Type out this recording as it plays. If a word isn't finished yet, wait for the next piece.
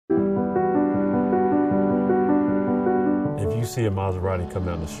you see a Maserati come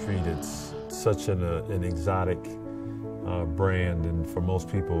down the street, it's such an exotic brand, and for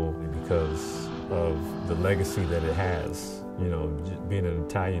most people, because of the legacy that it has, you know, being an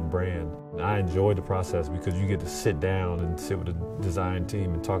Italian brand. I enjoy the process because you get to sit down and sit with the design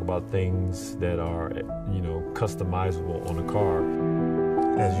team and talk about things that are, you know, customizable on a car.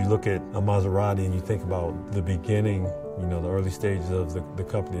 As you look at a Maserati and you think about the beginning, you know, the early stages of the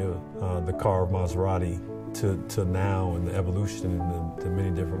company, the car of Maserati to now, and the evolution and the many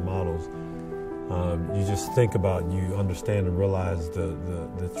different models, you just think about, you understand and realize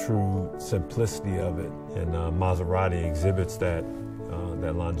the true simplicity of it. And Maserati exhibits that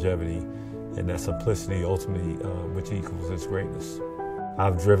longevity and that simplicity, ultimately, which equals its greatness.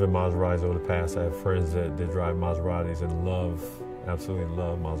 I've driven Maseratis over the past. I have friends that drive Maseratis and absolutely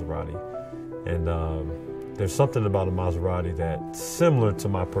love Maserati. And there's something about a Maserati that's similar to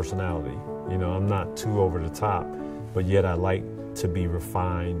my personality. You know, I'm not too over the top, but yet I like to be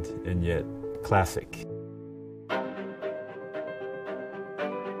refined and yet classic.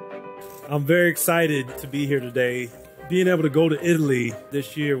 I'm very excited to be here today. Being able to go to Italy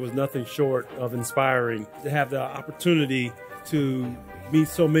this year was nothing short of inspiring. To have the opportunity to meet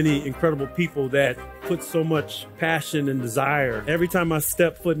so many incredible people that put so much passion and desire. Every time I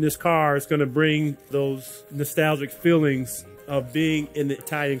step foot in this car, it's going to bring those nostalgic feelings of being in the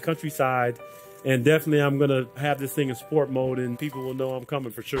Italian countryside. And definitely I'm going to have this thing in sport mode, and people will know I'm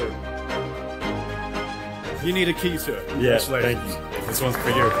coming for sure. You need a key, sir. Yes, thank you. This one's for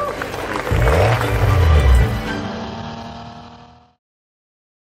you.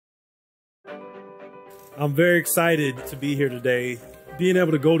 I'm very excited to be here today. Being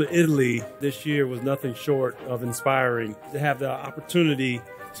able to go to Italy this year was nothing short of inspiring. To have the opportunity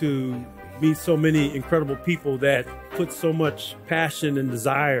to meet so many incredible people that put so much passion and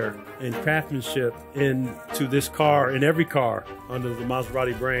desire and craftsmanship into this car and every car under the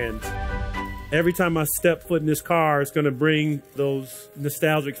Maserati brand. Every time I step foot in this car, it's going to bring those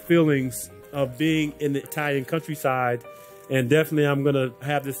nostalgic feelings of being in the Italian countryside. And definitely I'm going to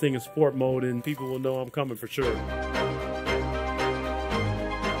have this thing in sport mode, and people will know I'm coming for sure.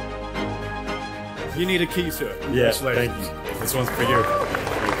 You need a key, sir. Yes, thank you. This one's for you.